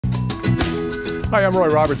Hi, I'm Roy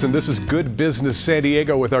Robertson. This is Good Business San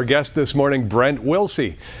Diego with our guest this morning, Brent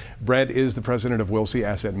Wilsey. Brent is the president of Wilsey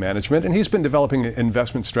Asset Management, and he's been developing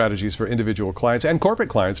investment strategies for individual clients and corporate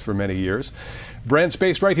clients for many years. Brent's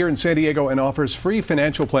based right here in San Diego and offers free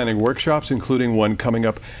financial planning workshops, including one coming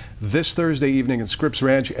up this Thursday evening at Scripps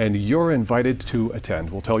Ranch, and you're invited to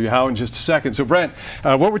attend. We'll tell you how in just a second. So, Brent,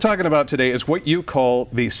 what we're talking about today is what you call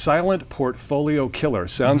the silent portfolio killer.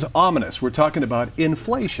 Sounds ominous. We're talking about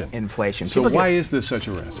inflation. Inflation. So why is this such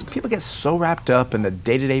a risk? People get so wrapped up in the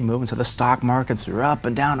day-to-day movements of the stock markets. They're up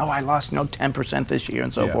and down. Oh, I lost 10% this year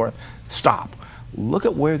and so forth. Stop. Look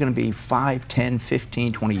at where you're going to be 5, 10,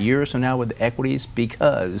 15, 20 years from now with equities,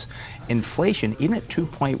 because inflation, even at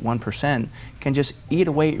 2.1%, can just eat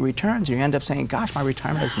away at your returns. You end up saying, gosh, my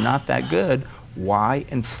retirement is not that good. Why?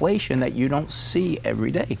 Inflation that you don't see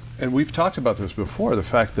every day. And we've talked about this before, the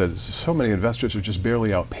fact that so many investors are just barely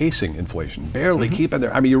outpacing inflation, barely keeping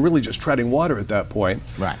their, I mean, you're really just treading water at that point,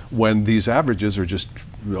 right, when these averages are just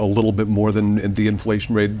a little bit more than the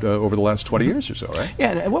inflation rate over the last 20 years or so, right?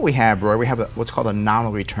 Yeah, and what we have, Roy, we have what's called a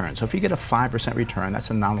nominal return. So if you get a 5% return,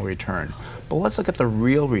 that's a nominal return. But let's look at the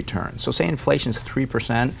real return. So say inflation's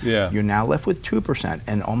 3%, you're now left with 2%.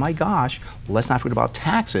 And oh my gosh, let's not forget about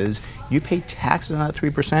taxes. You pay taxes on that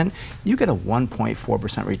 3%, you get a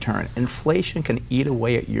 1.4% return. Inflation can eat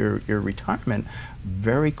away at your retirement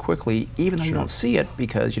very quickly, even though you don't see it,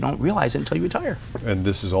 because you don't realize it until you retire. And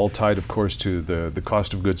this is all tied, of course, to the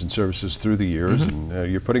cost of goods and services through the years,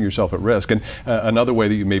 and you're putting yourself at risk. And another way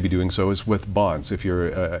that you may be doing so is with bonds. If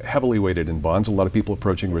you're heavily weighted in bonds, a lot of people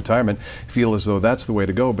approaching retirement feel as though that's the way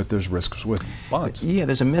to go, but there's risks with bonds. Yeah,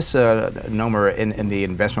 there's a misnomer in the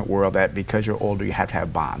investment world that because you're older, you have to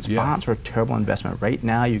have bonds. Bonds are a terrible investment. Right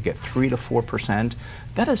now, you get 3 to 4%.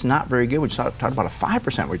 That is not very good. We talk about a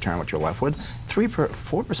 5% return, what you're left with.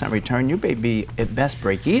 4% return, you may be at best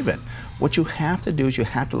break even. What you have to do is you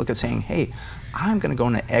have to look at saying, hey, I'm going to go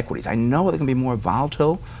into equities. I know they're going to be more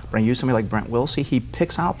volatile, but I use somebody like Brent Wilsey. He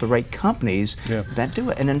picks out the right companies that do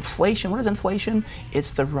it. And inflation, what is inflation?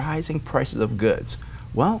 It's the rising prices of goods.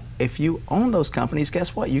 Well, if you own those companies,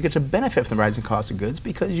 guess what? You get to benefit from the rising cost of goods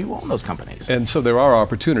because you own those companies. And so there are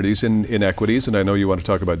opportunities in equities, and I know you want to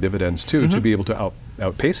talk about dividends too, to be able to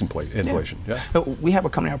outpace inflation. We have a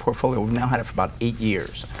company in our portfolio. We've now had it for about 8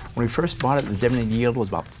 years. When we first bought it, the dividend yield was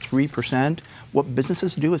about 3%. What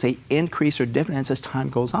businesses do is they increase their dividends as time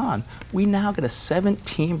goes on. We now get a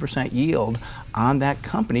 17% yield on that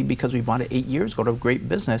company because we bought it 8 years ago to a great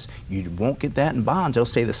business. You won't get that in bonds. It'll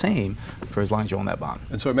stay the same for as long as you own that bond.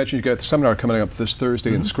 And so I mentioned you got the seminar coming up this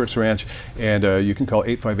Thursday in Scripps Ranch, and you can call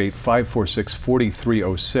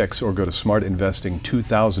 858-546-4306 or go to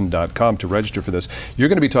smartinvesting2000.com to register for this. You're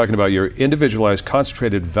going to be talking about your individualized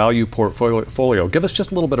concentrated value portfolio. Give us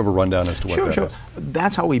just a little bit of a rundown as to what that is.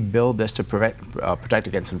 That's how we build this to protect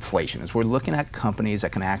against inflation. Is we're looking at companies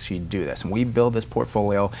that can actually do this, and we build this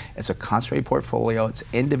portfolio. It's a concentrated portfolio. It's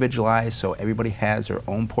individualized, so everybody has their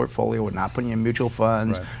own portfolio. We're not putting in mutual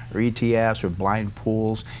funds or ETFs or blind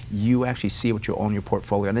pools. You actually see what you own in your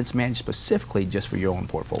portfolio, and it's managed specifically just for your own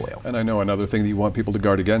portfolio. And I know another thing that you want people to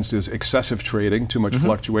guard against is excessive trading, too much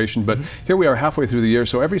fluctuation. But here we are halfway through the year,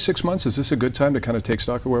 so every 6 months, is this a good time to kind of take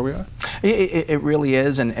stock of where we are? It really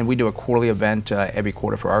is, and we do a quarterly event every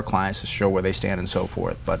quarter for our clients to show where they stand and so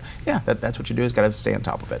forth. But yeah, that's what you do, is got to stay on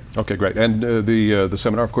top of it. Okay, great. And the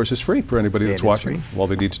seminar, of course, is free for anybody that's watching. All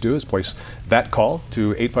they need to do is place that call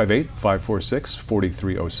to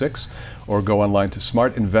 858-546-4306 or go online to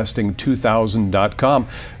smartinvesting2000.com.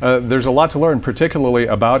 There's a lot to learn, particularly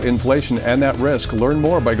about inflation and that risk. Learn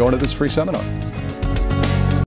more by going to this free seminar.